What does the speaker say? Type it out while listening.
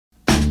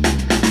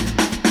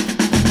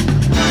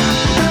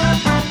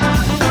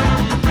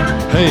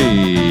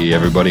Hey,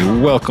 everybody.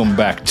 Welcome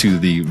back to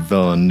the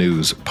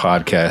VeloNews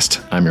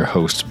Podcast. I'm your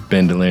host,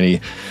 Ben Delaney,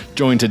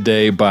 joined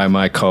today by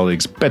my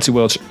colleagues Betsy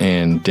Welch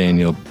and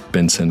Daniel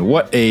Benson.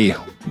 What a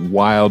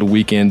wild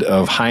weekend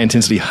of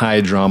high-intensity,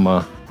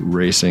 high-drama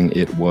racing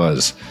it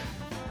was.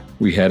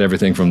 We had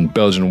everything from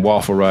Belgian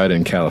Waffle Ride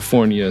in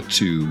California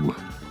to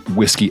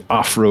Whiskey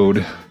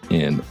Off-Road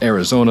in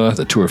Arizona,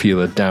 the Tour of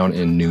Gila down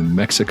in New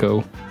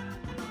Mexico,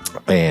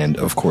 and,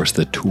 of course,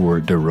 the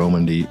Tour de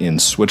Romandie in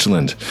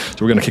Switzerland. So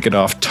we're going to kick it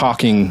off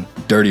talking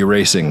dirty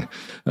racing.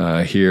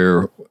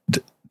 Here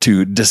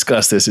to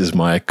discuss this is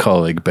my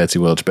colleague, Betsy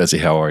Welch. Betsy,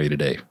 how are you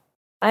today?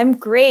 I'm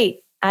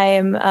great.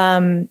 I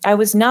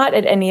was not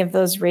at any of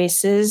those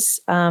races.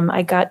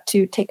 I got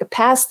to take a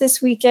pass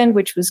this weekend,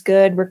 which was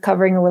good,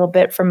 recovering a little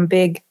bit from a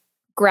big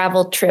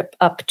gravel trip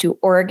up to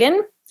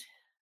Oregon.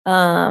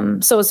 So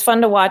it was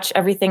fun to watch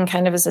everything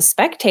kind of as a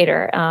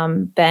spectator.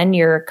 Ben,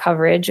 your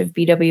coverage of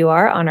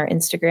BWR on our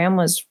Instagram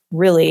was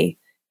really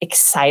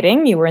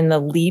exciting. You were in the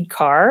lead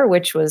car,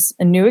 which was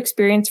a new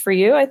experience for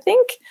you, I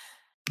think.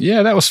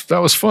 Yeah, that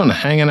was fun,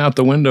 hanging out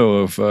the window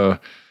of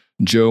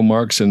Joe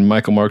Marks and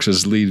Michael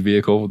Marks' lead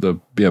vehicle, the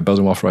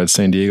Belgian Waffle Ride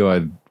San Diego.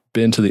 I'd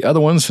been to the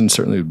other ones and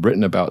certainly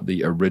written about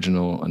the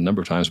original a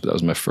number of times, but that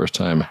was my first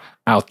time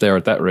out there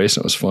at that race.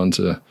 And it was fun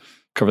to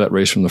cover that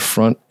race from the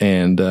front.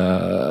 And,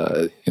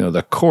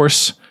 the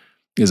course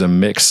is a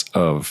mix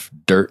of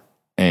dirt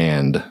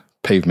and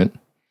pavement.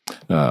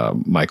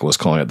 Michael was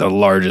calling it the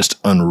largest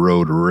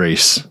unroad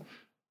race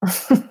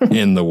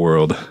in the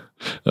world.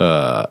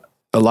 A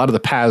lot of the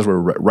paths were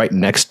right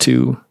next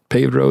to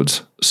paved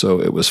roads.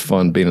 So it was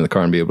fun being in the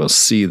car and be able to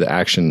see the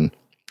action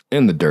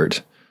in the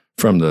dirt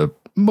from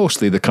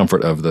mostly the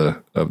comfort of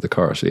the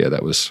car. So yeah,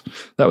 that was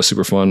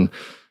super fun.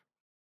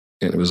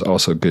 And it was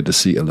also good to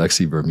see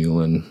Aleksandr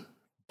Vlasov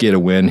get a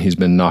win. He's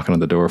been knocking on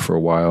the door for a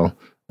while,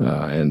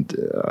 and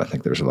I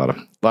think there's a lot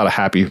of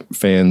happy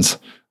fans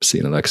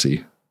seeing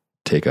Aleksandr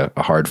take a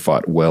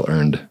hard-fought,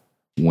 well-earned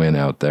win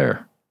out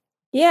there.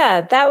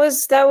 Yeah, that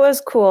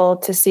was cool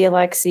to see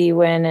Aleksandr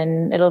win,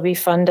 and it'll be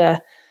fun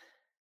to,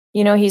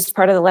 he's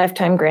part of the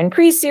Lifetime Grand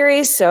Prix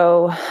series,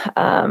 so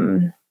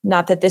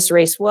not that this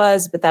race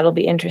was, but that'll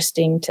be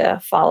interesting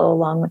to follow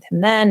along with him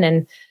then.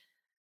 And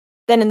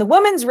then in the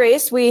women's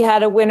race, we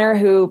had a winner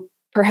who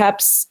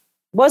perhaps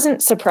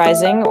wasn't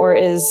surprising or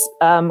is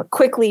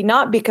quickly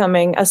not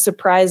becoming a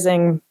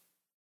surprising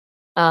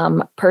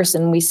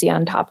person we see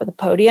on top of the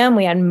podium.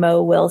 We had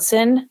Mo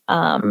Wilson.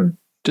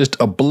 Just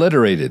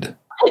obliterated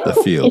the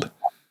field.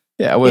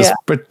 Yeah, it was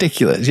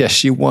ridiculous. Yeah,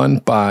 she won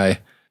by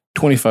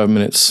 25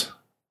 minutes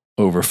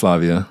over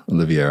Flavia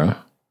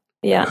Oliveira,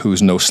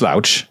 who's no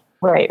slouch.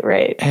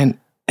 Right. And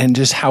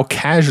just how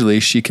casually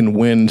she can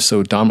win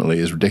so dominantly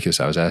is ridiculous.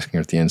 I was asking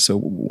her at the end,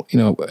 so,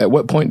 at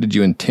what point did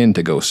you intend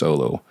to go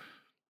solo?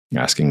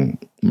 Asking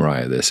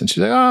Mariah this, and she's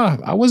like,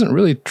 I wasn't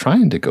really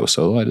trying to go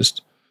solo. I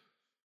just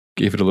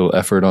gave it a little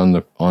effort on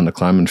the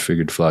climb and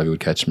figured Flavia would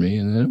catch me,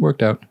 and then it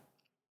worked out.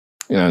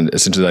 And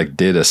essentially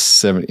did a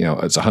it's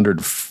 100,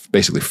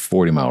 basically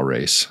 40-mile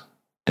race,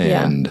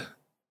 and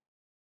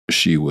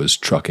she was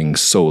trucking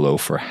solo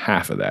for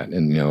half of that.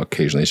 And,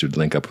 occasionally she would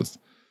link up with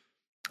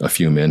a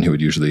few men who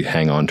would usually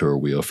hang on to her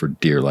wheel for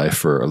dear life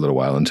for a little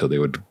while until they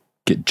would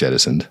get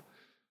jettisoned.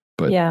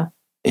 But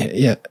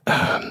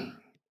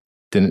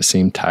didn't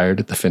seem tired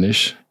at the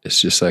finish.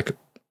 It's just like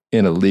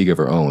in a league of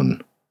her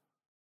own,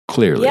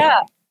 clearly.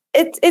 Yeah,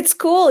 it's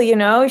cool.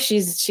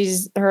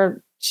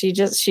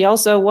 She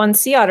also won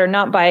Sea Otter,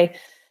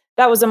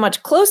 that was a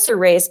much closer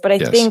race, but I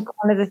think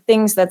one of the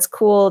things that's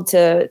cool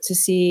to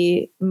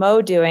see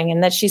Mo doing,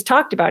 and that she's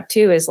talked about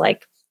too, is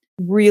like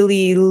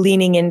really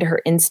leaning into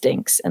her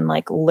instincts and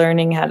like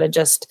learning how to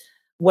just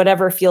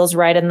whatever feels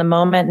right in the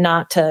moment,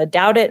 not to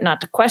doubt it,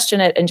 not to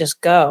question it, and just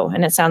go.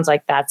 And it sounds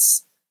like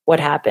that's what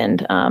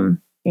happened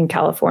in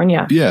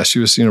California. Yeah, she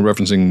was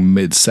referencing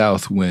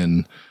Mid-South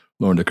when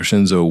Lauren De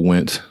Crescenzo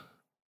went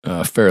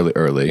fairly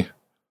early.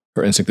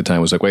 Her instinct at the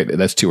time was like, wait,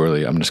 that's too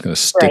early. I'm just going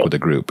to stick with the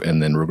group,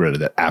 and then regretted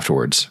that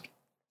afterwards.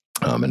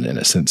 And then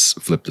has since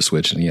flipped the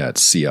switch, and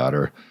it's Sea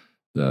Otter,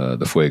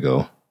 the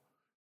Fuego.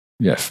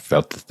 Yeah,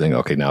 felt the thing.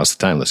 Okay, now's the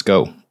time. Let's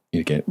go.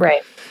 You can't.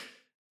 Right.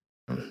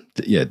 And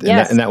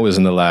that was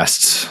in the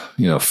last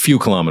few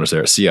kilometers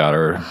there at Sea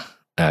Otter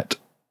at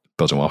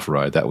Belgian Waffle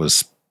Ride. That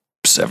was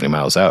 70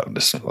 miles out.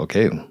 Just,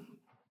 okay,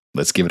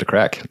 let's give it a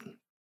crack.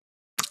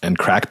 And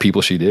crack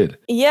people she did.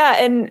 Yeah,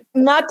 and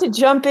not to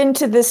jump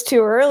into this too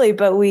early,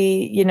 but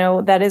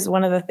that is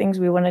one of the things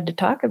we wanted to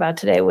talk about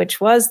today,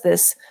 which was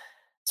this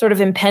sort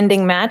of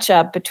impending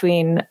matchup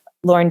between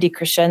Lauren De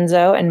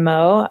Crescenzo and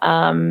Mo.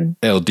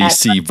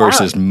 LDC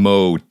versus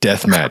Mo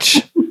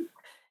deathmatch.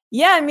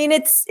 Yeah, I mean,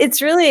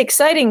 it's really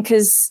exciting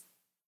because,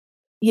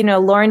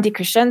 Lauren De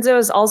Crescenzo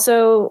is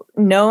also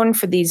known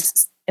for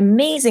these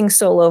amazing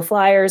solo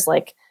flyers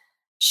like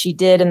she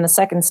did in the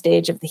second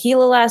stage of the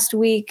Gila last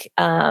week.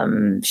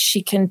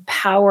 She can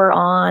power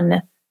on,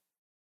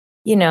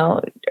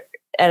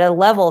 at a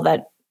level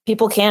that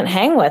people can't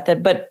hang with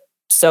it, but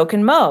so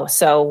can Mo.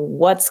 So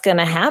what's going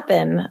to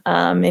happen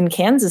in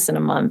Kansas in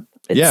a month?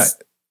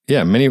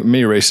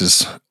 many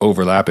races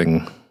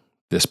overlapping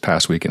this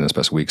past weekend, this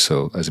past week.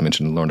 So as I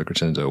mentioned, Lauren De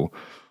Crescenzo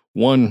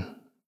won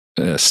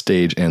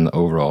stage and the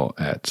overall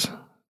at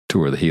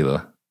Tour of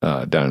Gila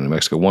down in New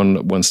Mexico.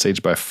 One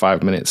stage by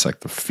 5 minutes,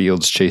 like the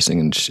field's chasing,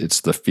 and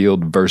it's the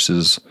field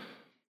versus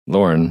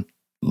Lauren.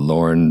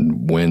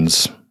 Lauren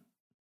wins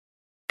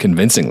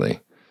convincingly.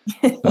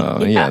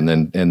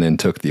 And then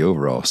took the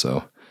overall.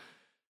 So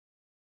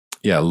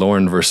yeah,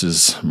 Lauren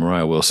versus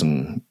Mariah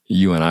Wilson.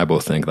 You and I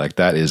both think like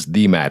that is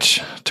the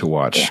match to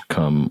watch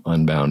come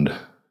Unbound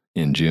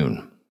in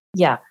June.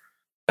 Yeah.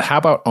 How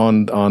about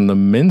on the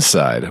men's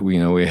side? We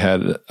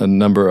had a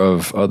number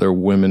of other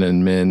women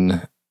and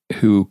men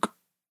who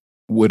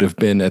would have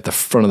been at the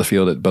front of the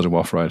field at Belgian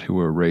Waffle Ride who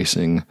were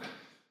racing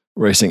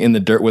in the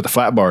dirt with the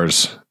flat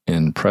bars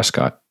in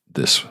Prescott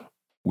this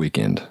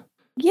weekend.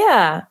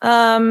 Yeah.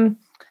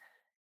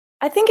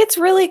 I think it's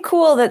really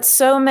cool that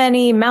so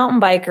many mountain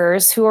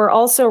bikers who are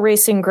also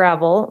racing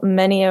gravel,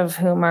 many of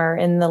whom are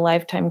in the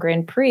Lifetime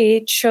Grand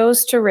Prix,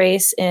 chose to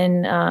race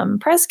in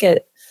Prescott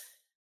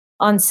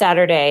on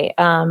Saturday.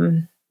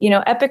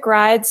 Epic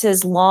Rides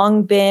has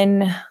long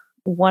been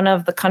one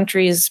of the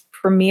country's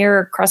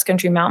premier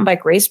cross-country mountain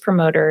bike race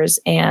promoters.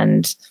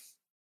 And,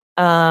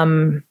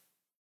 due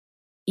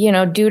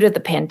to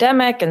the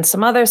pandemic and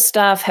some other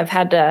stuff, have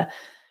had to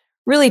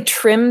really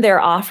trim their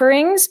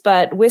offerings.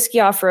 But Whiskey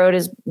Off-Road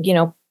is,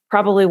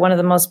 probably one of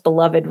the most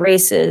beloved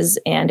races.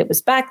 And it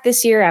was back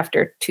this year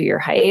after a 2-year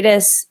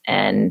hiatus.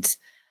 And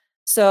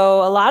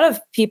so a lot of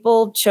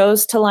people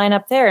chose to line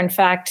up there. In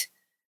fact,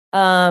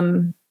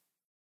 the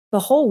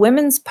whole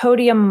women's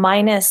podium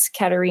minus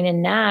Katarina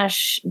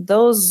Nash,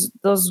 those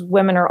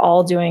women are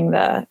all doing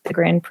the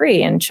Grand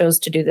Prix and chose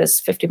to do this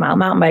 50-mile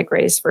mountain bike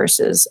race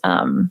versus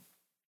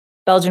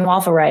Belgian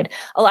Waffle Ride.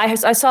 I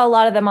saw a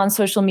lot of them on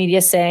social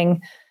media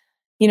saying,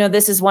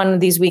 this is one of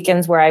these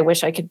weekends where I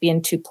wish I could be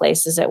in 2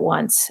 places at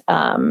once.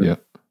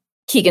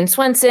 Keegan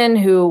Swenson,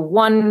 who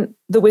won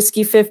the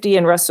Whiskey 50,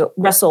 and Russell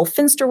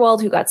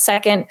Finsterwald, who got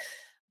second.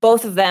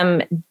 Both of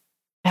them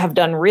have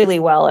done really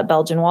well at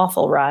Belgian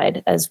Waffle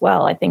Ride as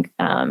well. I think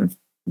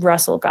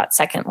Russell got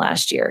second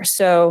last year.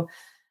 So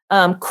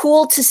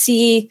cool to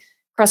see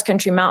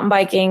cross-country mountain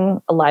biking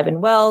alive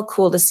and well.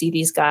 Cool to see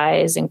these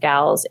guys and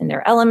gals in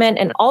their element.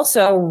 And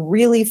also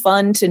really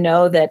fun to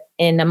know that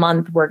in a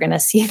month, we're going to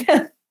see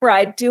them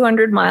ride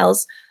 200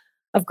 miles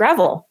of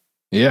gravel.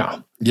 Yeah.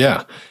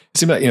 It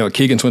seemed like,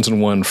 Keegan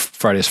Swenson won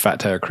Friday's Fat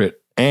Tire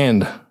Crit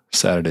and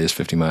Saturday's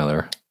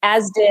 50-miler.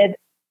 As did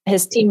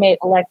his teammate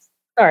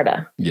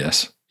Aleksandr.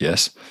 Yes.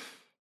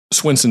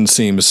 Swenson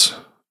seems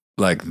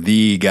like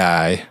the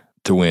guy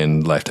to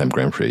win Lifetime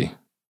Grand Prix.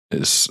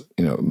 His,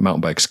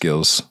 mountain bike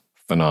skills,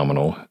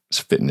 phenomenal. His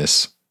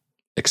fitness,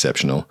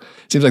 exceptional.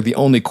 It seems like the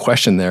only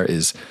question there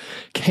is,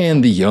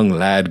 can the young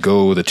lad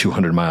go the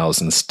 200 miles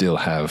and still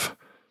have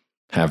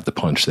the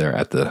punch there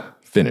at the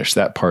finish?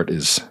 That part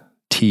is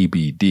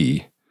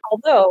TBD.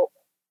 Although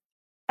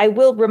I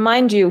will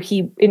remind you,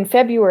 in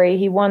February,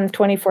 he won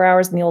 24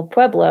 hours in the Old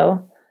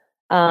Pueblo,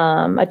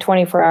 a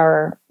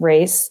 24-hour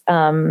race.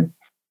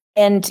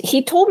 And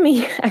he told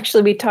me,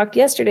 actually, we talked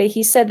yesterday,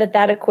 he said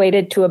that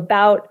equated to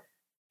about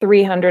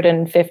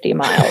 350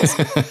 miles.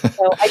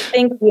 So I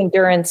think the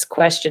endurance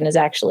question is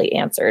actually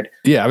answered.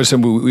 Yeah, I would say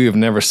we have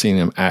never seen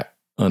him at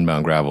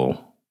Unbound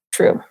Gravel.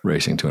 True.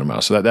 Racing 200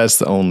 miles. So that's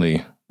the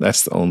only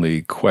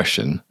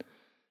question.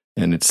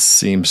 And it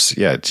seems,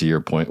 to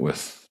your point,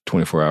 with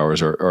 24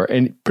 hours or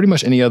pretty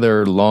much any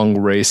other long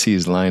race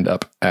he's lined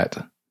up at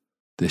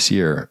this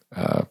year,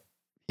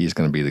 he's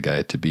going to be the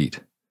guy to beat.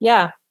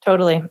 Yeah,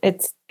 totally.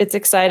 It's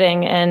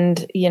exciting.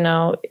 And,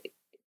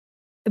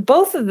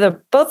 both of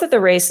the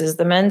races,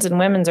 the men's and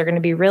women's, are going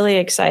to be really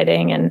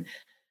exciting. And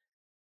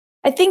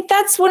I think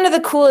that's one of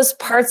the coolest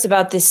parts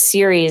about this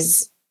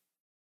series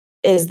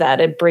is that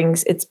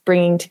it's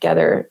bringing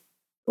together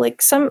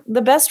like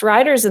the best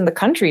riders in the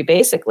country,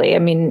 basically. I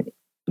mean,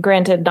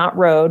 granted, not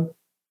road,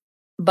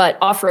 but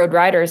off-road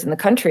riders in the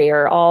country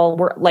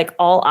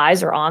all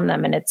eyes are on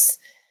them, and it's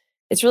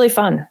really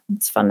fun.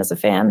 It's fun as a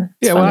fan.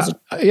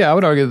 I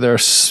would argue there are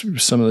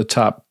some of the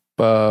top,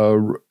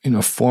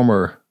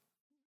 former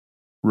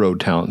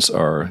road talents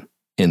are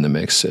in the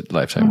mix at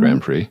Lifetime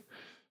Grand Prix.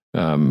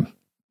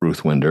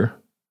 Ruth Winder,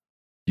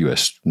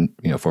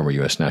 former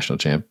U.S. national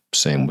champ.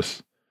 Same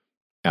with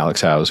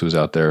Alex Howes, who's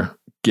out there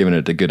giving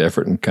it a good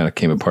effort and kind of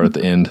came apart at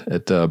the end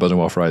at Belgian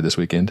Waffle Ride this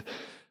weekend.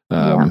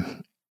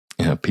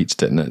 Pete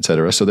Stettin, et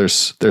cetera. So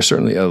there's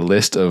certainly a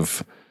list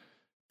of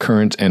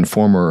current and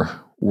former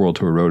World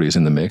Tour roadies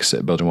in the mix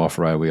at Belgian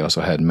Waffle Ride. We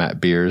also had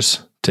Matt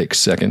Beers take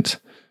second,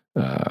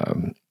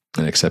 an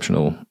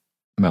exceptional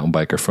mountain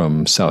biker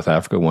from South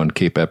Africa, won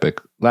Cape Epic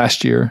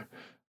last year,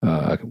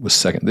 was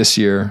second this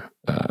year.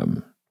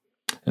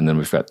 And then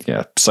we've got,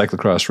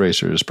 cyclocross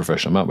racers,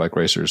 professional mountain bike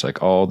racers,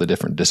 like all the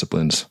different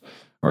disciplines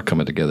are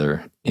coming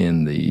together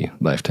in the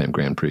Lifetime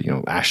Grand Prix.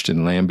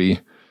 Ashton Lambie,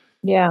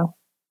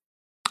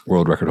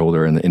 world record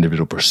holder in the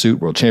individual pursuit,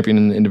 world champion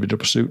in the individual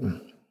pursuit,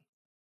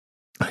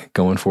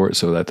 going for it.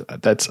 So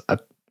that's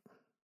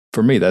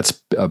for me,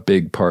 that's a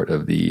big part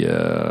of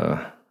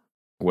the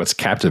what's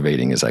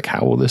captivating is like,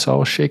 how will this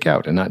all shake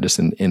out? And not just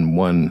in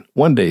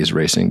one day's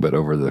racing, but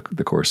over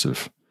the course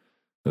of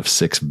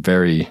 6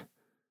 very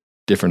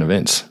different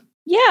events.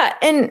 Yeah.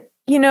 And,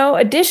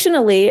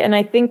 additionally, and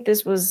I think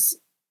this was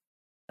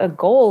a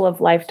goal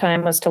of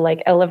Lifetime, was to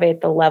like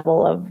elevate the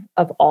level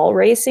of all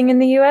racing in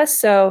the US.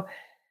 So,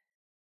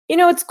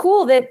 it's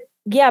cool that,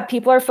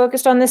 people are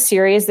focused on this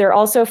series. They're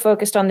also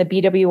focused on the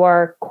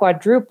BWR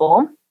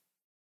quadruple,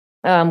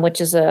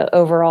 which is a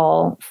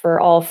overall for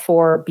all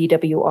 4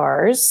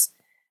 BWRs.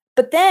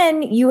 But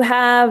then you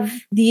have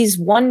these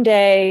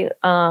one-day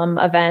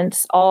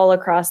events all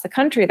across the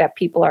country that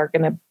people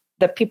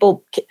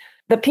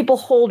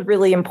hold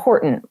really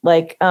important.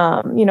 Like,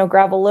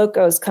 Gravel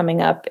Loco's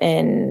coming up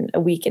in a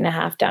week and a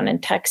half down in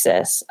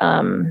Texas.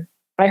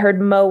 I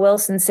heard Mo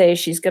Wilson say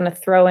she's going to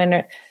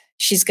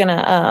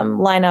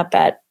line up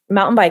at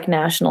Mountain Bike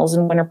Nationals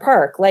in Winter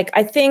Park. Like,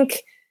 I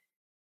think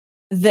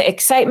the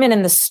excitement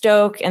and the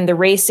stoke and the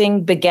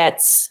racing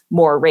begets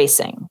more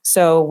racing.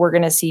 So we're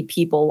going to see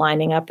people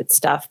lining up at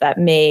stuff that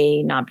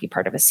may not be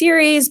part of a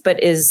series,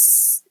 but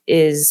is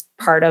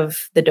part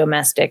of the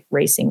domestic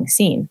racing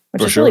scene,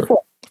 which is really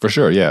cool. For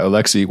sure. Yeah.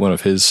 Alexi, one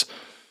of his,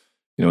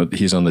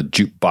 he's on the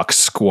jukebox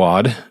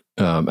squad,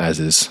 as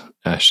is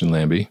Ashton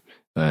Lambie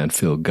and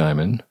Phil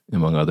Guyman,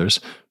 among others.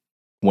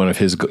 One of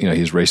his,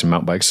 he's racing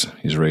mountain bikes,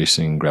 he's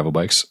racing gravel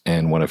bikes.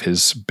 And one of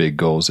his big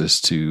goals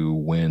is to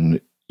win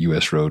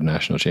U.S. Road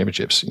National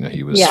Championships.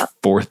 He was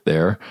 4th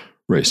there,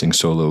 racing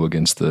solo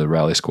against the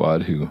rally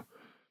squad, who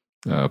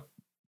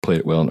played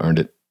it well and earned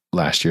it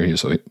last year.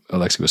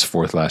 Alexi was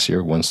 4th last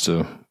year, wants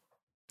to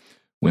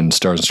win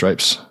Stars and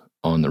Stripes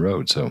on the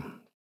road. So,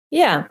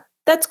 yeah,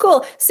 that's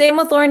cool. Same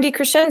with Lauren De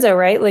Crescenzo,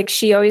 right? Like,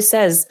 she always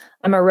says,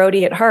 I'm a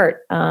roadie at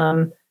heart.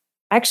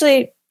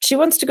 Actually, she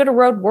wants to go to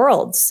Road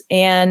Worlds.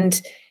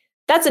 And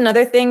that's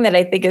another thing that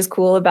I think is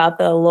cool about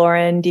the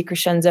Lauren De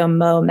Crescenzo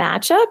Mo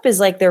matchup, is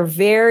like they're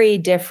very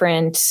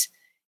different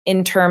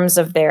in terms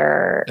of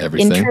their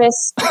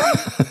interests.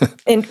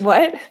 In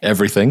what?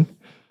 Everything.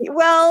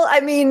 Well, I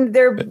mean,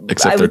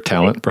 except their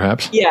talent,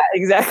 perhaps. Yeah,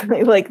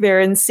 exactly. Like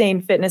their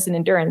insane fitness and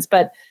endurance,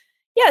 but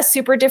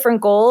super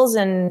different goals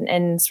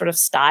and sort of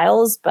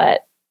styles.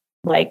 But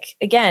like,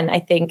 again, I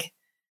think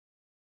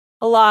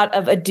a lot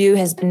of ado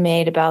has been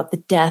made about the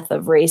death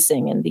of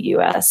racing in the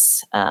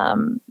US.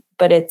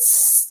 But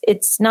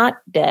it's not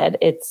dead.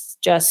 It's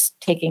just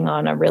taking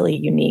on a really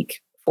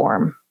unique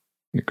form.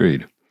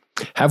 Agreed.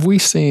 Have we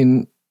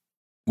seen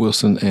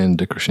Wilson and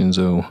De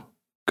Crescenzo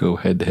go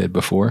head to head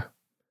before?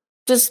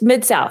 Just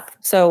Mid-South.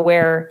 So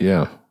where,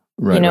 where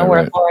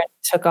Lauren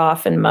took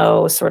off and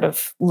Mo sort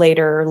of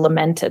later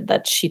lamented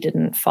that she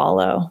didn't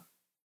follow.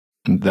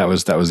 That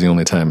was the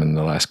only time in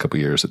the last couple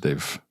of years that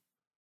they've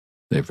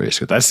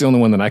raced. That's the only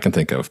one that I can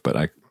think of,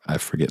 but I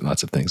forget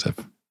lots of things. I've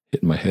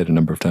hit in my head a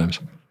number of times.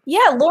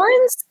 Yeah,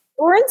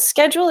 Lauren's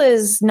schedule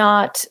is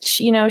not,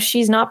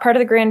 she's not part of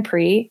the Grand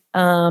Prix.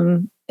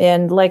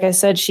 And like I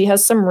said, she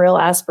has some real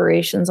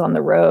aspirations on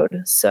the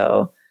road.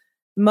 So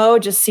Mo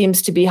just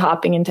seems to be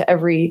hopping into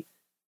every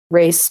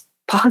race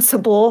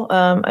possible.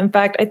 In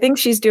fact, I think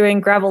she's doing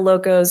Gravel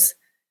Locos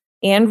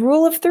and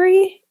Rule of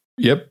 3.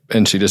 Yep.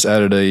 And she just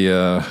added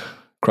a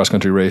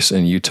cross-country race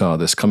in Utah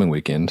this coming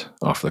weekend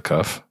off the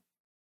cuff.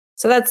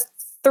 So that's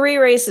 3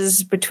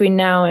 races between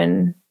now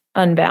and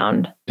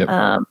Unbound. Yep.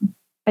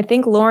 I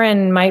think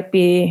Lauren might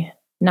be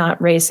not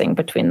racing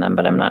between them,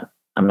 but I'm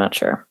not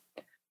sure.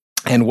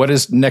 And what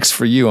is next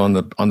for you on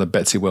the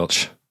Betsy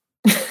Welch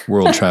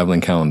world traveling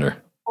calendar?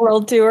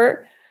 World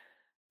tour?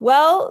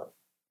 Well,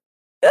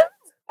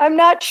 I'm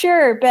not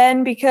sure,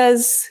 Ben,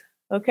 because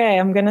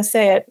I'm going to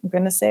say it. I'm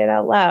going to say it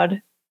out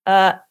loud.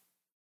 I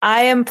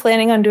am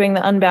planning on doing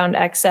the Unbound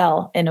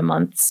XL in a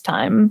month's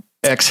time.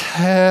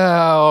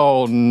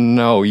 XL?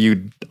 No,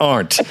 you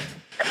aren't.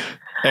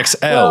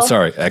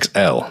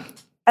 XL.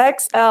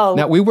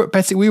 Now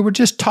Betsy, we were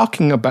just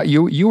talking about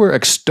you were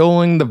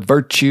extolling the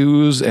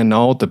virtues and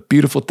all the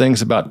beautiful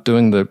things about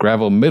doing the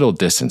gravel middle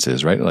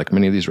distances, right? Like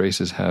many of these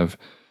races have,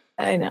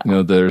 I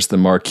know. There's the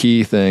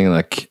marquee thing,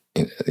 like,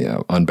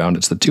 Unbound,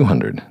 it's the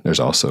 200. There's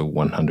also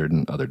 100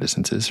 and other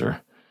distances,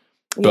 or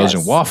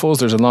Belgian Waffles.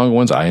 There's a long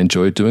ones. I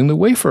enjoyed doing the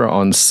wafer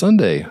on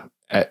Sunday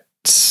at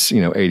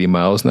 80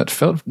 miles, and that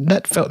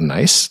felt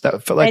nice.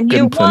 That felt like good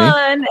and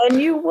plenty.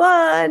 And you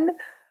won.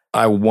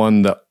 I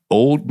won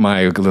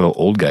my little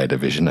old guy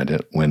division. I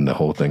didn't win the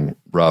whole thing.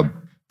 Rob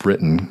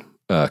Britton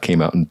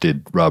came out and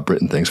did Rob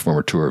Britton things,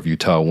 former Tour of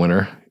Utah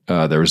winner.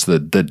 There was the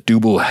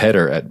double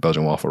header at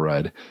Belgian Waffle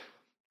Ride,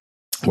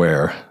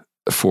 where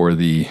for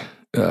the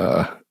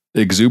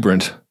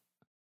exuberant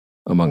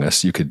among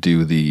us, you could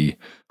do the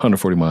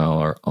 140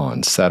 miler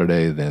on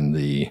Saturday, then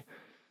the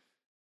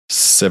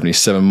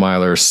 77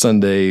 miler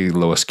Sunday,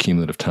 lowest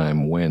cumulative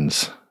time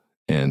wins.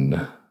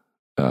 And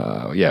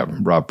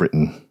Rob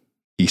Britton,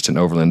 Easton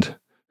Overland,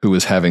 who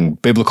was having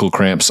biblical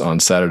cramps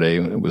on Saturday,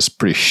 was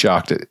pretty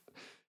shocked at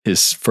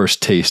his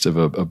first taste of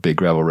a big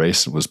gravel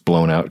race, was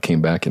blown out,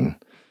 came back and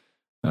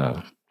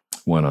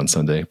won on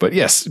Sunday. But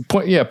yes,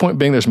 point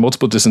being, there's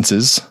multiple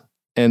distances.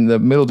 And the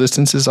middle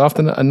distance is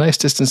often a nice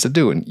distance to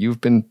do. And you've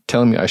been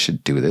telling me I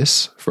should do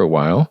this for a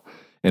while.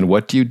 And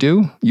what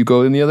do? You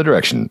go in the other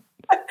direction.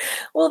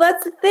 Well,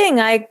 that's the thing.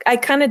 I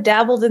kind of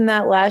dabbled in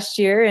that last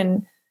year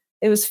and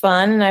it was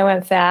fun and I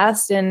went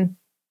fast. And,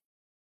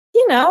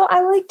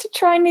 I like to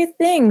try new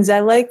things.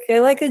 I like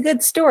a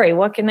good story.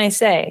 What can I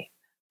say?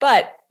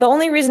 But the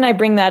only reason I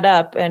bring that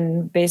up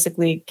and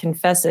basically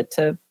confess it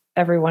to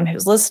everyone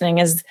who's listening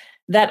is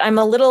that I'm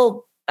a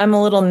little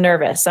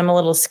nervous. I'm a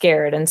little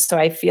scared. And so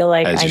I feel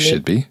like I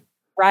should be.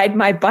 Ride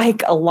my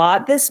bike a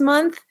lot this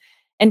month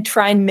and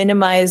try and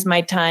minimize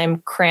my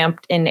time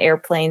cramped in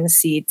airplane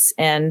seats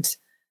and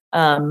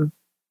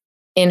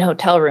in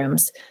hotel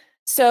rooms.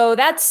 So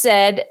that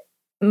said,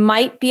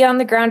 might be on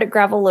the ground at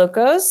Gravel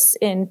Locos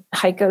in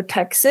Hico,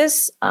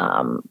 Texas.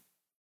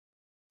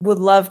 Would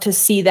love to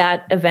see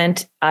that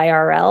event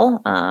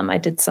IRL. I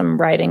did some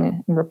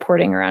writing and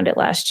reporting around it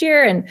last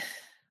year, and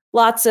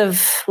lots of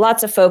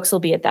folks will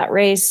be at that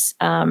race.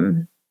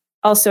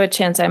 Also a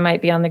chance I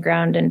might be on the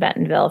ground in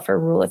Bentonville for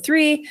Rule of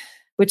Three,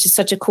 which is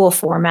such a cool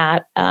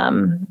format.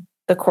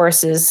 The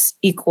course is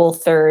equal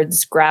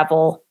thirds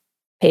gravel,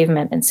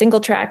 pavement, and single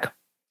track.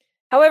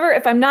 However,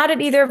 if I'm not at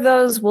either of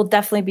those, we'll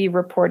definitely be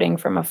reporting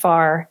from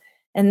afar.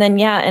 And then,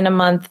 in a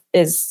month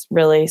is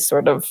really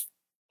sort of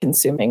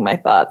consuming my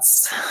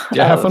thoughts.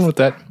 Yeah, have fun with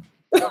that.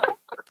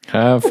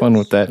 Have fun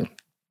with that.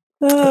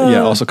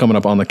 Also coming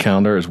up on the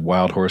calendar is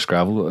Wild Horse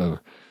Gravel,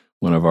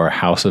 one of our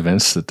house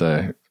events that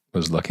I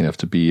was lucky enough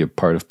to be a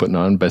part of putting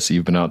on. Betsy,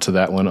 you've been out to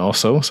that one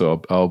also.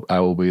 So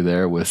I will be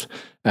there with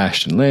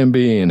Ashton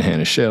Lambie and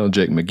Hannah Shell,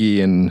 Jake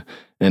McGee, and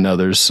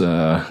others.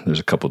 There's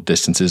a couple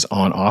distances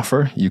on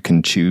offer. You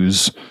can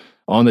choose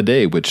on the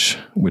day which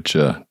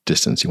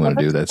distance you want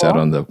to do. That's cool. Out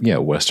on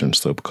the western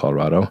slope of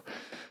Colorado.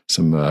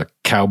 Some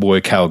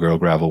cowgirl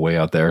gravel way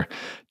out there.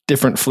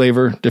 Different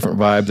flavor, different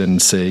vibe than,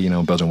 say,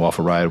 Belgian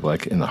Waffle Ride,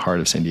 like in the heart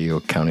of San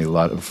Diego County. A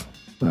lot of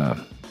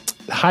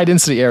high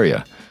density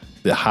area.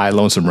 The High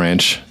Lonesome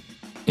Ranch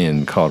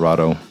in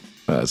Colorado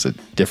is a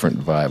different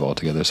vibe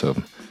altogether.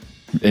 So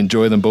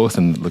enjoy them both,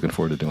 and looking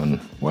forward to doing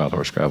Wild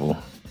Horse Gravel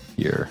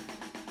here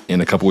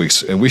in a couple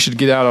weeks. And we should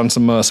get out on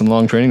some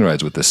long training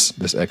rides with this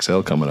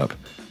XL coming up,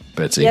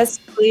 Betsy. Yes,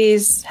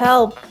 please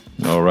help.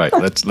 All right,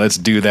 let's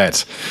do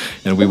that,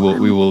 and we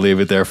will leave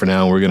it there for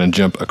now. We're going to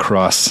jump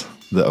across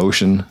the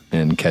ocean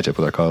and catch up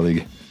with our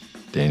colleague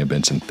Daniel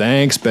Benson.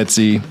 Thanks,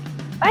 Betsy.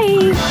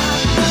 Bye.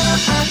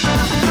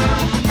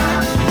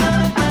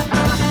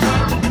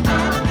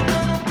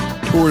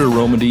 Tour de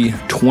Romandie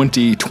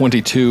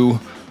 2022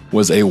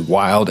 was a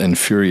wild and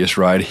furious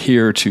ride.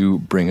 Here to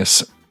bring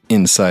us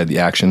inside the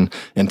action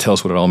and tell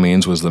us what it all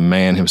means was the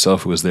man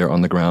himself who was there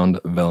on the ground,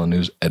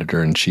 VeloNews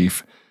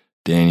Editor-in-Chief,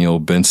 Daniel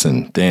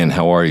Benson. Dan,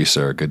 how are you,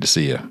 sir? Good to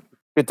see you.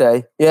 Good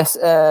day. Yes,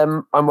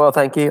 I'm well,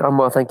 thank you. How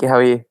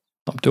are you?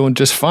 I'm doing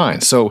just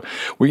fine. So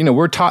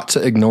we're taught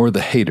to ignore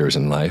the haters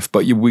in life,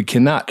 but we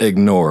cannot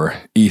ignore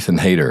Ethan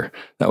Hayter.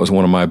 That was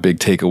one of my big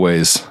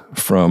takeaways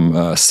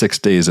from 6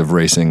 days of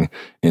racing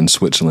in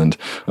Switzerland.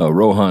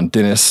 Rohan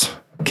Dennis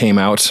came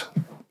out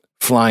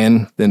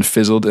flying, then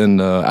fizzled, and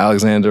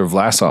Aleksandr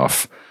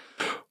Vlasov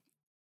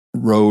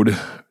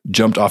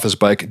jumped off his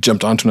bike,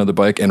 jumped onto another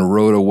bike, and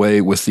rode away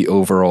with the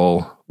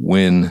overall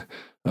win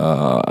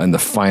in the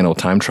final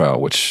time trial,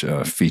 which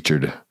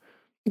featured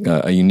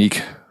a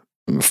unique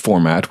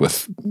format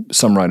with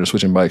some riders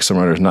switching bikes, some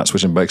riders not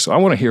switching bikes. So I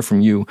want to hear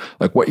from you,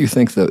 like what you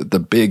think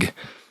the big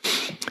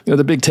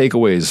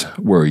takeaways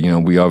were.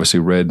 We obviously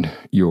read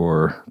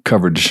your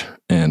coverage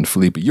and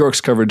Felipe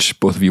York's coverage.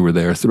 Both of you were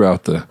there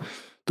throughout the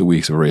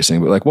weeks of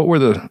racing, but like, what were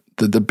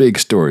the big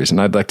stories? And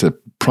I'd like to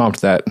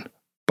prompt that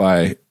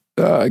by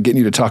getting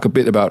you to talk a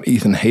bit about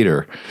Ethan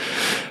Hayter,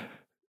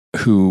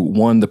 who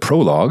won the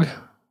prologue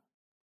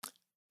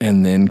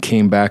and then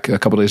came back a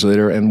couple days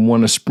later and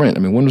won a sprint.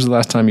 I mean, when was the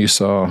last time you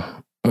saw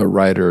a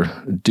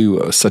rider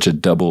do such a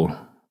double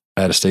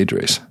at a stage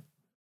race?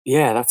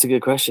 Yeah, that's a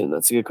good question.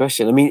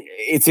 I mean,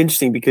 it's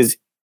interesting because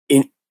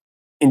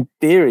in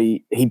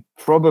theory, he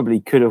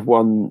probably could have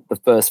won the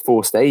first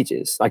 4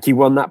 stages. Like, he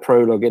won that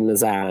prologue in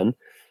Lausanne,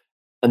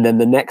 and then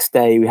the next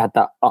day we had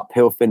that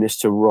uphill finish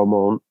to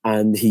Romand,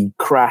 and he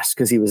crashed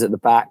because he was at the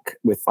back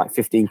with like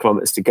 15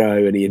 kilometers to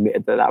go, and he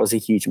admitted that was a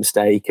huge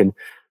mistake, and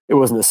it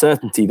wasn't a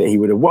certainty that he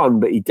would have won,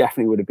 but he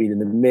definitely would have been in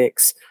the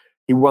mix.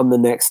 He won the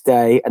next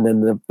day, and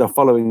then the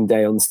following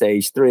day on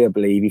stage 3, I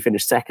believe, he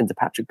finished second to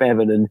Patrick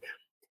Bevan, and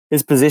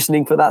his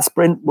positioning for that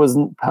sprint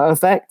wasn't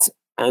perfect,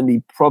 and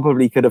he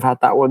probably could have had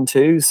that one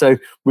too. So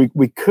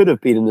we could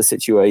have been in a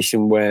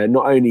situation where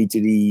not only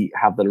did he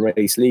have the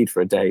race lead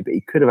for a day, but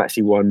he could have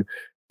actually won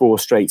 4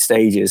 straight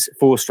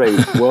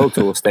World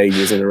Tour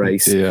stages in a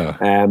race. Yeah.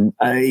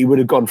 He would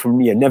have gone from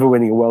never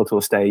winning a World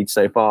Tour stage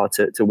so far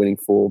to winning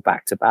 4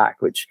 back to back,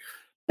 which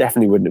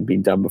definitely wouldn't have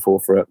been done before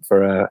for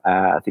a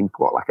I think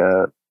like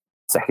a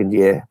second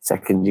year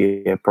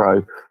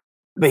pro.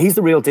 But he's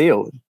the real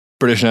deal.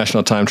 British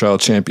national time trial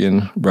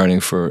champion, riding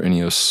for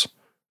Ineos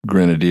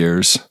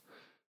Grenadiers.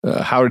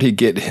 How did he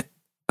get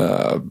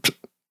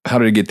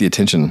the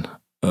attention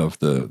of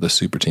the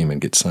super team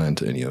and get signed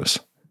to Ineos?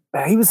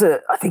 I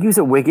think he was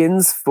at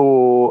Wiggins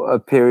for a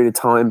period of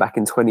time back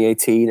in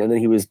 2018, and then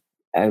he was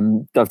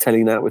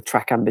dovetailing that with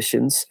Track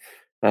Ambitions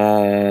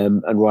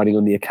and riding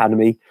on the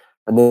Academy.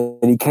 And then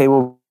he came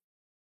on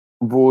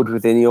board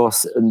with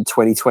Ineos in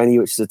 2020,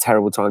 which is a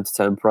terrible time to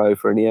turn pro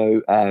for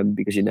Ineos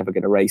because you're never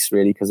going to race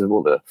really because of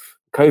all the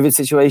COVID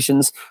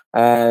situations.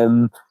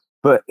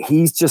 But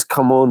he's just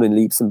come on in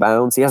leaps and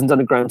bounds. He hasn't done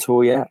a Grand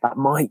Tour yet. That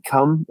might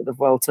come with the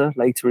Vuelta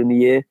later in the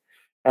year.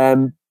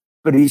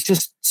 But he's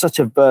just such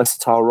a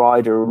versatile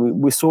rider.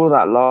 We saw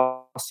that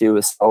last year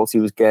with results he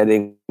was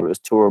getting. It was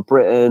Tour of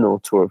Britain or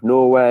Tour of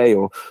Norway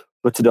or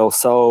Ruta del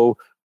Sol.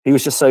 He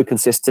was just so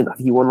consistent. I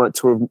think he won like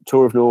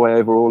Tour of Norway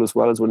overall as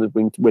well as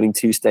winning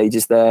 2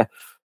 stages there.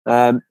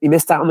 He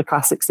missed out on the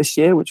Classics this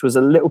year, which was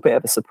a little bit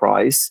of a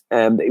surprise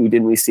that we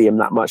didn't really see him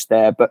that much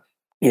there. But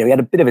he had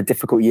a bit of a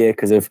difficult year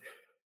because of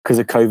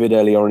COVID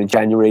early on in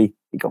January.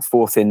 He got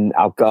 4th in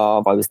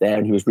Algarve. I was there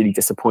and he was really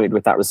disappointed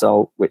with that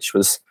result, which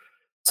was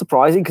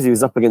surprising because he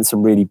was up against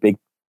some really big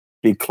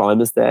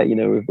climbers there,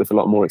 with a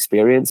lot more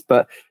experience.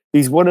 But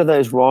he's one of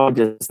those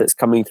riders that's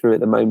coming through at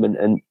the moment,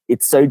 and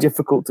it's so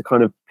difficult to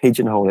kind of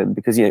pigeonhole him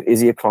because, is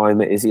he a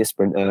climber? Is he a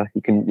sprinter?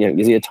 He can,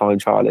 is he a time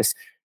trialist?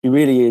 He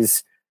really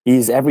is.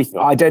 He's everything.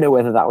 I don't know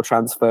whether that will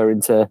transfer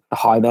into the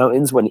high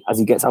mountains as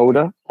he gets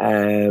older,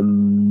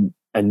 and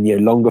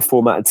longer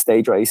formatted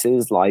stage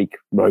races like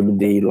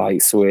Romandie,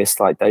 like Swiss,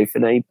 like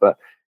Dauphiné. But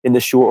in the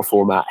shorter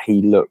format,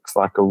 he looks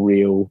like a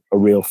real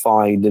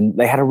find. And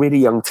they had a really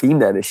young team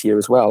there this year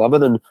as well. Other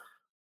than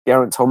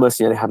Geraint Thomas,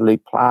 they had Luke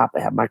Plapp,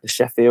 they had Magnus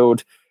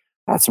Sheffield,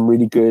 had some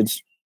really good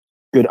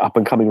up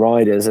and coming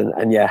riders.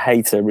 And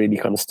Hayter really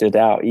kind of stood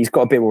out. He's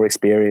got a bit more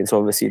experience,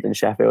 obviously, than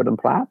Sheffield and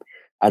Plapp,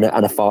 and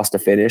a faster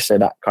finish. So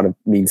that kind of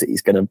means that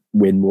he's going to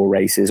win more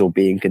races or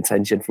be in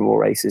contention for more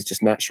races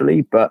just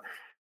naturally. But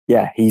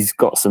he's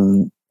got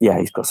some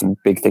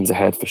big things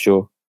ahead for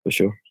sure.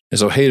 And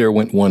so Hayter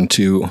went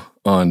 1-2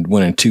 on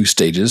winning 2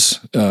 stages.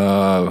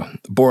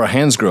 Bora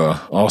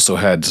Hansgrohe also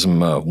had some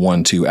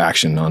 1-2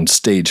 action on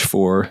stage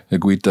 4.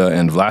 Higuita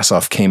and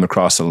Vlasov came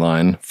across the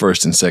line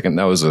first and second.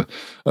 That was a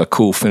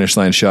cool finish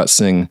line shot,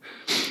 seeing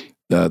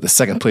the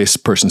second place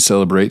person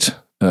celebrate.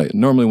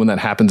 Normally when that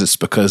happens, it's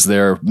because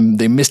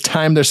they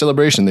mistimed their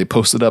celebration. They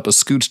posted up a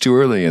scooch too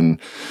early and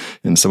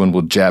someone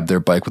will jab their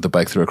bike with the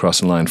bike through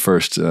across the line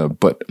first.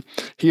 But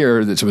here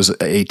it was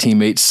a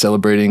teammate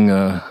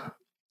celebrating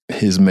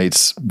his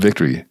mate's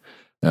victory.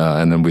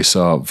 And then we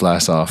saw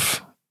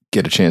Vlasov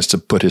get a chance to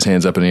put his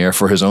hands up in the air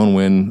for his own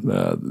win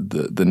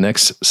the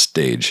next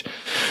stage.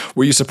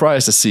 Were you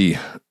surprised to see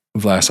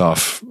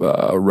Vlasov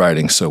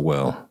riding so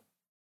well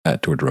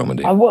at Tour de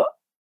Romandie?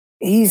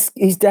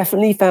 He's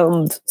definitely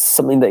found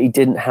something that he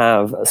didn't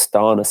have at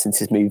Astana since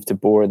his move to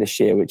Bora this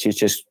year, which is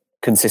just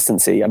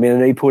consistency. I mean, I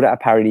know he pulled out of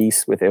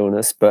Paris with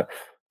illness, but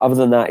other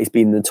than that, he's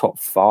been in the top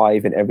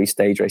 5 in every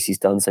stage race he's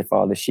done so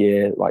far this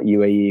year, like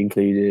UAE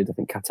included, I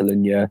think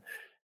Catalonia,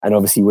 and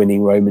obviously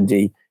winning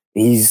Romandie.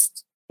 He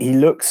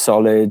looks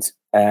solid.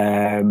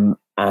 And,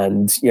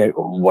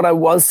 what I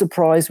was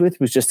surprised with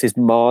was just his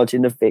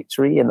margin of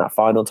victory in that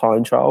final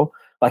time trial.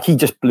 Like he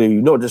just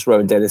blew, not just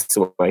Rohan Dennis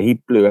away, he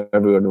blew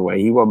everyone away.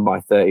 He won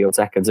by 30 odd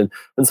seconds. And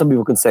some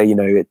people can say,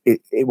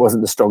 it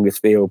wasn't the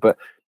strongest field, but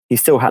he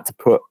still had to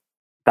put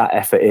that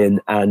effort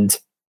in. And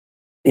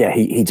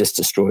he just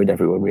destroyed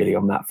everyone really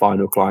on that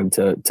final climb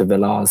to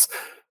Villars.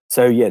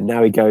 So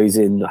now he goes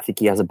in, I think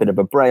he has a bit of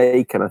a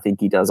break, and I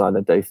think he does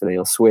either Dauphiné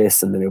or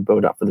Swiss, and then he'll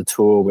build up for the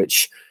Tour,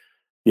 which,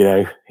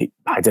 I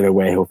don't know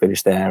where he'll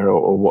finish there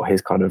or what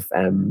his kind of,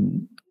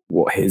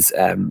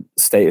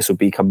 status will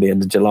be come the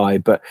end of July.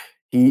 But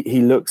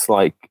he looks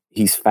like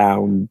he's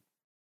found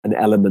an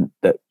element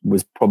that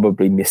was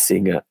probably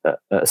missing at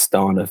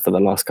Astana for the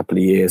last couple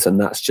of years, and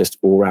that's just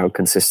all-round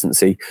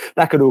consistency.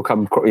 That could all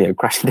come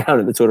crashing down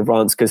at the Tour de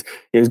France because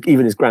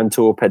even his Grand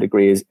Tour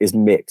pedigree is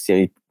mixed.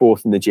 He's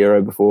 4th in the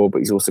Giro before, but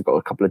he's also got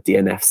a couple of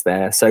DNFs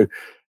there. So,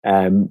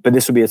 but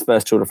this will be his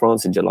first Tour de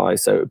France in July,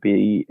 so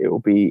it will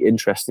be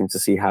interesting to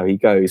see how he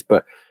goes.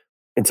 But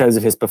in terms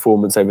of his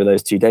performance over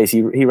those 2 days,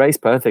 he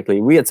raced perfectly.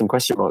 We had some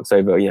question marks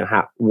over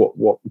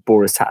what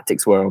Bora's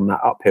tactics were on that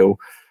uphill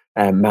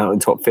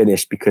mountaintop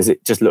finish, because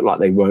it just looked like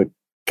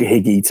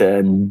Higuita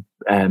and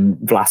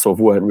Vlasov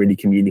weren't really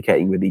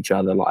communicating with each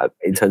other, like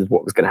in terms of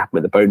what was going to happen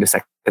with the bonus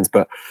seconds.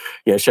 But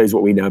it shows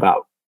what we know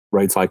about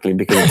road cycling,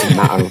 because it didn't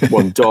matter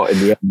one dot in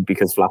the end,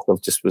 because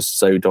Vlasov just was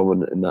so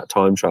dominant in that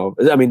time trial.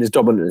 I mean, as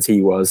dominant as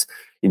he was,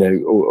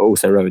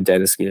 also Rohan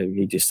Dennis,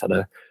 he just had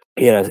a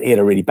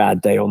really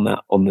bad day on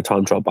the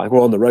time trial bike,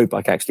 or on the road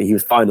bike. Actually, he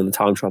was fine on the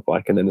time trial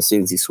bike, and then as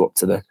soon as he swapped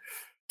to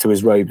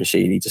his road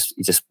machine, he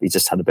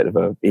just had a bit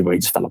of he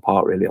just fell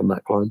apart really on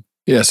that climb.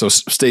 Yeah, so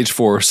stage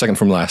 4, second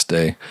from last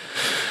day,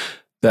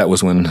 that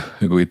was when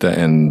Higuita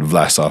and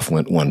Vlasov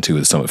went 1-2 at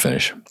the summit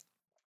finish.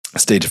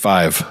 Stage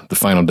 5, the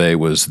final day,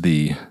 was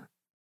the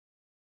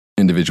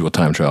individual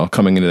time trial.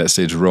 Coming into that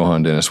stage,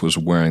 Rohan Dennis was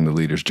wearing the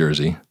leader's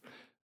jersey.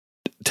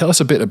 Tell us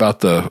a bit about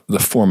the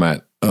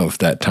format of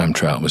that time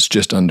trial. It was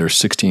just under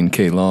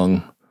 16K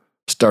long,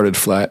 started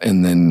flat,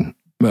 and then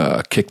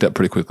kicked up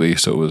pretty quickly,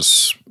 so it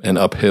was an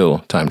uphill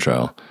time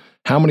trial.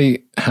 How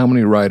many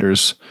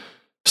riders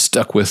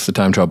stuck with the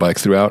time trial bike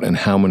throughout, and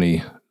how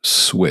many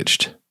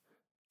switched?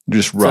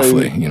 Just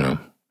roughly,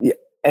 Yeah,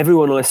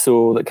 everyone I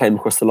saw that came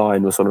across the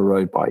line was on a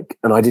road bike,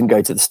 and I didn't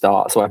go to the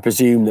start, so I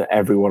presume that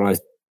everyone I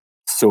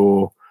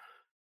saw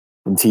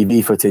from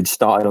TV footage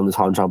started on the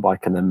time trial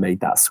bike and then made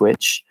that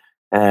switch.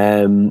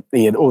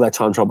 All their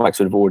time trial bikes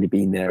would have already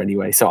been there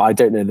anyway, so I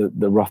don't know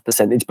the rough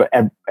percentage, but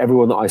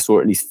everyone that I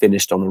saw at least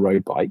finished on a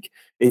road bike.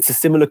 It's a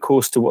similar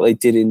course to what they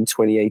did in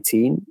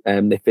 2018.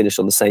 They finished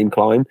on the same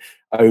climb,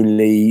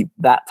 only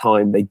that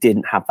time they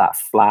didn't have that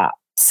flat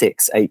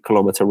 6-8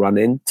 kilometer run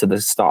in to the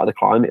start of the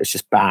climb. It was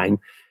just bang,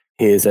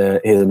 here's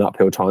an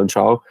uphill time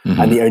trial.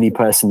 And the only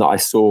person that I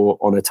saw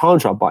on a time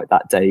trial bike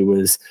that day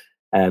was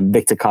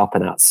Victor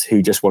Carpenats,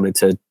 who just wanted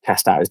to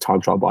test out his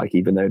time trial bike,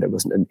 even though there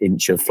wasn't an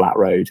inch of flat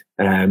road.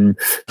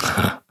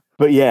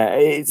 But yeah,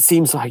 it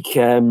seems like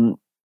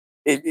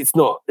it's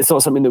not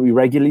something that we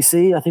regularly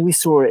see. I think we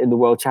saw it in the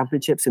World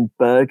Championships in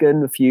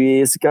Bergen a few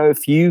years ago. A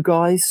few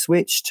guys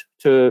switched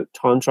to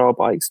time trial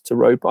bikes to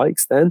road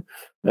bikes then.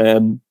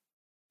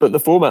 But the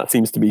format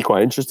seems to be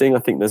quite interesting. I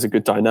think there's a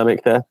good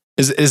dynamic there.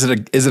 Is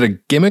it a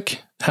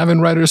gimmick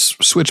having riders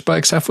switch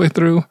bikes halfway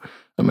through?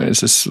 I mean, it's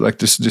just like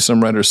this. Do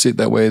some riders see it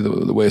that way?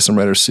 The way some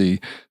riders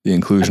see the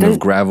inclusion of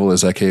gravel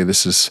is like, hey,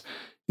 this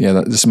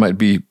might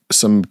be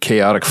some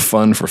chaotic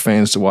fun for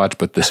fans to watch,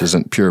 but this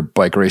isn't pure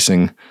bike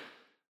racing.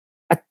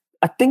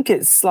 I think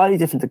it's slightly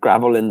different to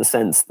gravel in the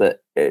sense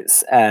that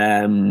it's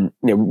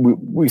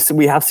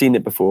we have seen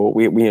it before.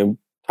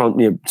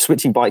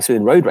 Switching bikes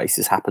within road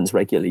races happens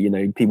regularly.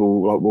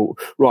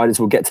 Riders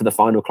will get to the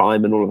final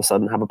climb and all of a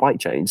sudden have a bike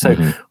change. So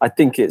I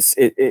think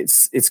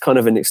it's kind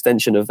of an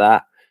extension of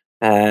that.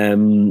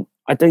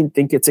 I don't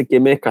think it's a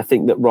gimmick. I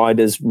think that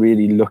riders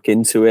really look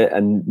into it,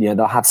 and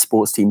they'll have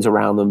sports teams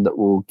around them that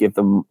will give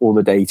them all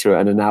the data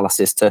and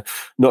analysis to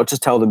not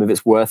just tell them if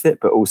it's worth it,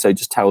 but also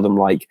just tell them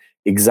like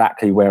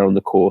exactly where on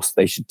the course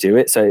they should do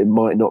it. So it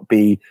might not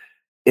be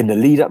in the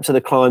lead up to the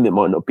climb. It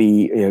might not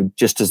be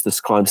just as this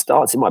climb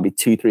starts. It might be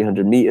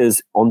 200-300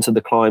 meters onto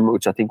the climb,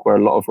 which I think where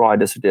a lot of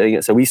riders are doing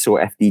it. So we saw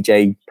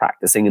FDJ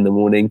practicing in the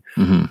morning,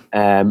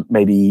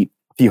 maybe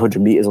a few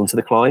hundred meters onto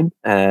the climb.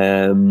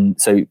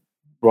 So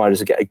riders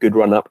would get a good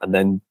run up, and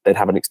then they'd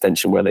have an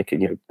extension where they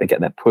can, they get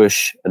their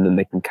push, and then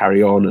they can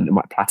carry on, and it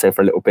might plateau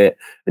for a little bit,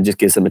 and just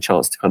gives them a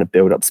chance to kind of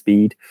build up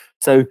speed.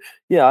 So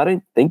yeah, I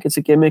don't think it's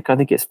a gimmick. I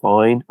think it's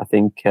fine. I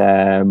think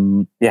I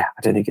don't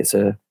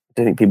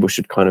think people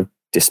should kind of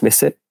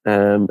dismiss it.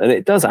 And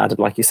it does add,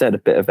 like you said, a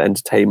bit of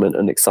entertainment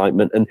and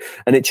excitement, and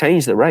it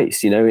changed the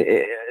race.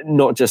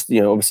 Not just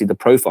obviously the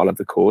profile of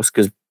the course,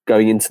 because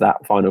going into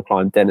that final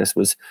climb, Dennis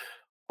was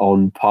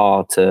on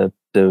par to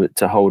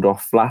hold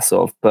off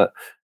Vlasov, but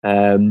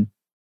I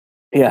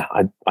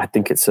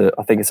think it's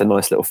a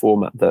nice little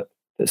format that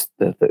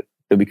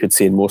we could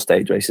see in more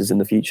stage races in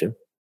the future.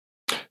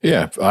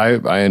 Yeah,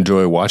 I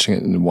enjoy watching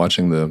it and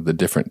watching the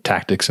different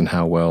tactics and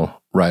how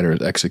well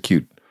riders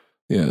execute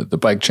the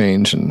bike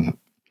change, and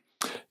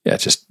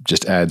it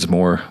just adds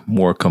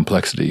more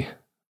complexity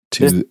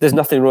to. There's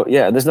nothing wrong.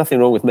 Yeah, there's nothing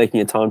wrong with making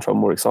a time trial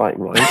more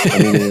exciting, right?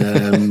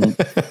 I mean,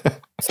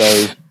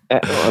 so.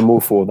 I'm all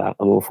for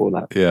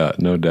that. Yeah,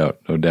 no doubt.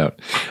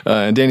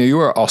 And Daniel, you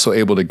were also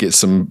able to get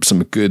some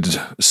good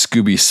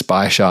Scooby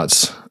spy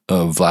shots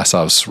of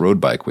Vlasov's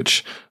road bike,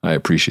 which I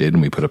appreciated.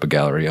 And we put up a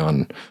gallery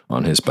on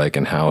his bike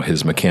and how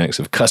his mechanics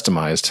have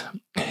customized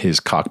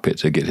his cockpit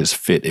to get his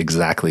fit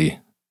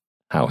exactly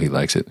how he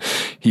likes it.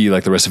 He,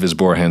 like the rest of his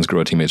Bora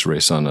Hansgrohe teammates,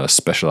 race on a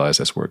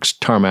Specialized S-Works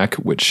tarmac,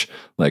 which,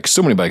 like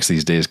so many bikes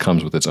these days,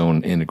 comes with its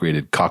own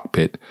integrated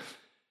cockpit.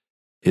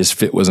 His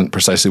fit wasn't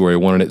precisely where he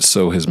wanted it,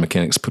 so his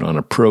mechanics put on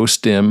a Pro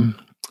Stem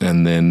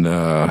and then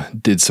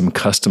did some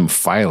custom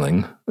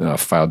filing,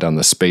 filed down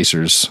the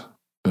spacers,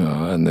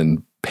 and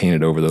then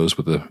painted over those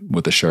with a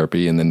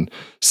Sharpie. And then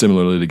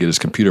similarly, to get his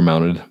computer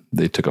mounted,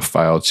 they took a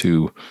file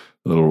to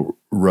little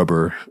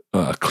rubber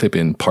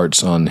clip-in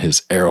parts on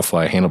his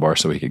Aerofly handlebar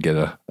so he could get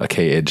a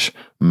K-edge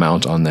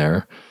mount on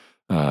there.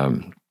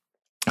 And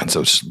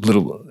so it's just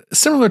little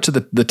similar to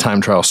the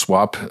time trial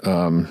swap,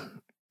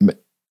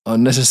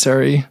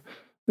 unnecessary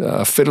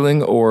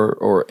fiddling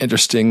or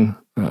interesting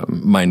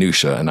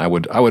minutia, and I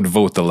would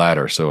vote the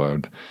latter. So I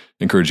would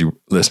encourage you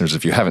listeners,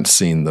 if you haven't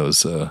seen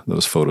those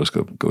photos,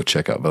 go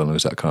check out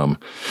VeloNews.com,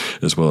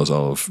 as well as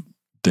all of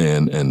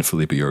Dan and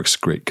Philippe York's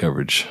great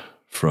coverage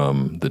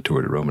from the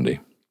Tour de Romandie.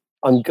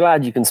 I'm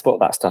glad you can spot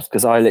that stuff,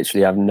 because I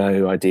literally have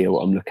no idea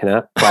what I'm looking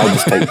at. But I'll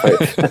just take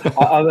photos.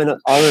 I went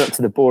up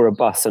to the Bora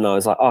bus and I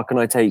was like, "Oh, can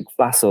I take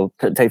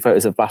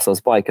photos of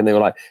Vlasov's bike?" And they were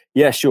like,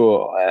 "Yeah,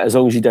 sure, as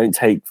long as you don't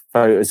take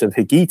photos of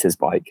Higita's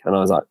bike." And I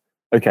was like,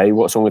 "Okay,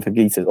 what's wrong with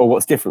Higita's, or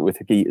what's different with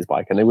Higita's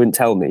bike?" And they wouldn't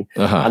tell me.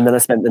 And then I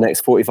spent the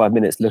next 45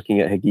 minutes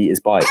looking at Higita's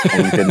bike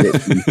and could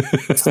literally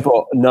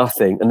spot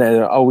nothing. And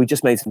then, "Oh, we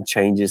just made some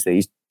changes that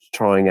he's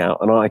trying out,"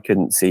 and I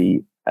couldn't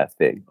see a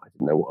thing. I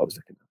didn't know what I was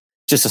looking at.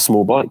 Just a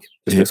small bike.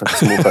 Just looks like a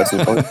small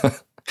person's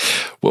bike.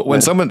 Well,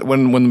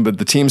 when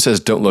the team says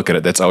don't look at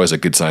it, that's always a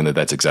good sign that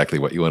that's exactly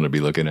what you want to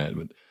be looking at.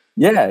 But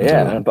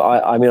yeah. But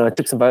I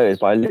took some photos,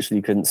 but I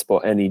literally couldn't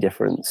spot any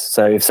difference.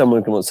 So if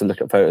someone wants to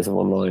look at photos of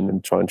online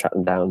and try and track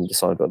them down and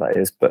decide what that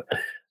is, but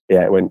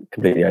yeah, it went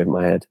completely over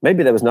my head.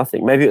 Maybe there was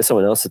nothing. Maybe it was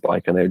someone else's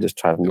bike and they were just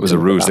traveling. It was a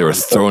ruse. They were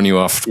throwing you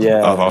off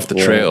the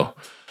trail.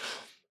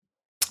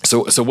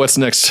 So what's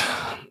next?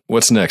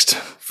 What's next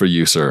for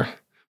you, sir?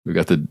 We've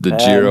got the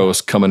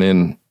Giro's coming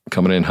in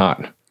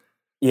hot.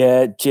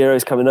 Yeah,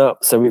 Giro's coming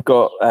up. So we've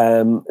got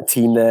a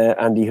team there.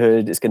 Andy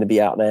Hood is going to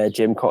be out there.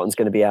 Jim Cotton's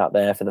going to be out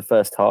there for the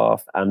first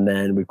half. And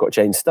then we've got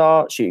James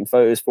Starr shooting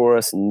photos for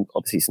us and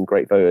obviously some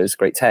great photos,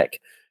 great tech.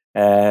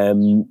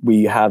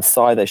 We have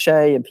Cy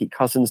O'Shea and Pete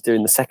Cousins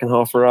doing the second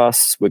half for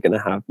us. We're going to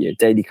have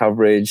daily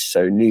coverage,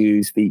 so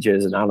news,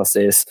 features,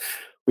 analysis.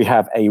 We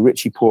have a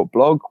Richie Port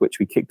blog, which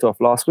we kicked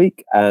off last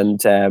week.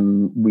 And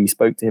we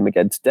spoke to him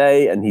again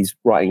today. And he's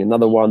writing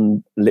another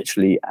one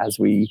literally as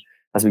we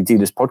do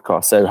this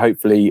podcast. So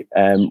hopefully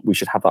we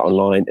should have that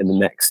online in the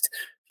next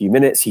few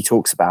minutes. He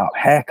talks about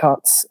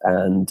haircuts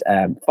and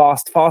the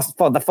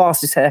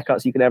fastest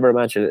haircuts you can ever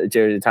imagine at the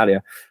Giro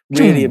d'Italia.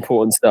 Really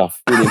important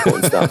stuff.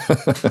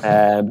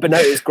 But no,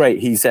 it's great.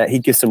 He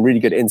gives some really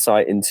good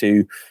insight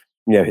into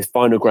his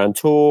final Grand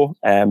Tour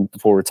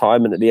before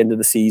retirement at the end of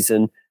the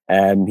season.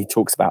 He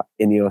talks about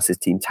Ineos's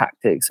team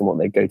tactics and what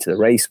they go to the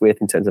race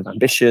with in terms of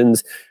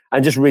ambitions,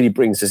 and just really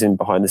brings us in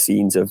behind the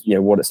scenes of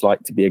what it's like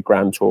to be a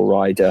Grand Tour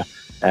rider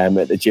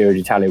at the Giro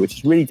d'Italia, which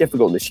is really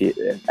difficult this year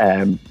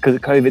because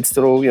of COVID.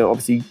 Still,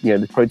 obviously,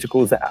 the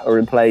protocols that are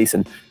in place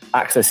and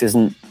access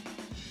isn't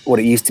what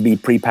it used to be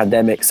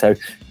pre-pandemic. So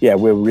yeah,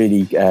 we're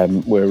really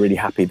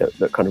happy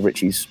that kind of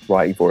Richie's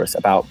writing for us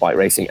about bike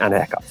racing and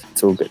haircuts.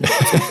 It's all good.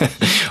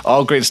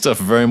 All great stuff.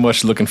 Very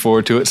much looking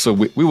forward to it. So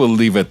we will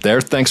leave it there.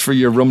 Thanks for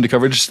your Romandie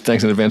coverage.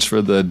 Thanks in advance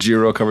for the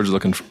Giro coverage.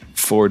 Looking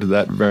forward to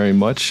that very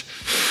much.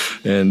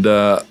 And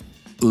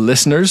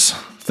listeners,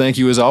 thank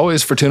you as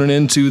always for tuning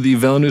in to the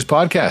VeloNews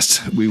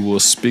Podcast. We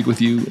will speak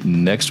with you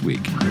next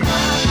week.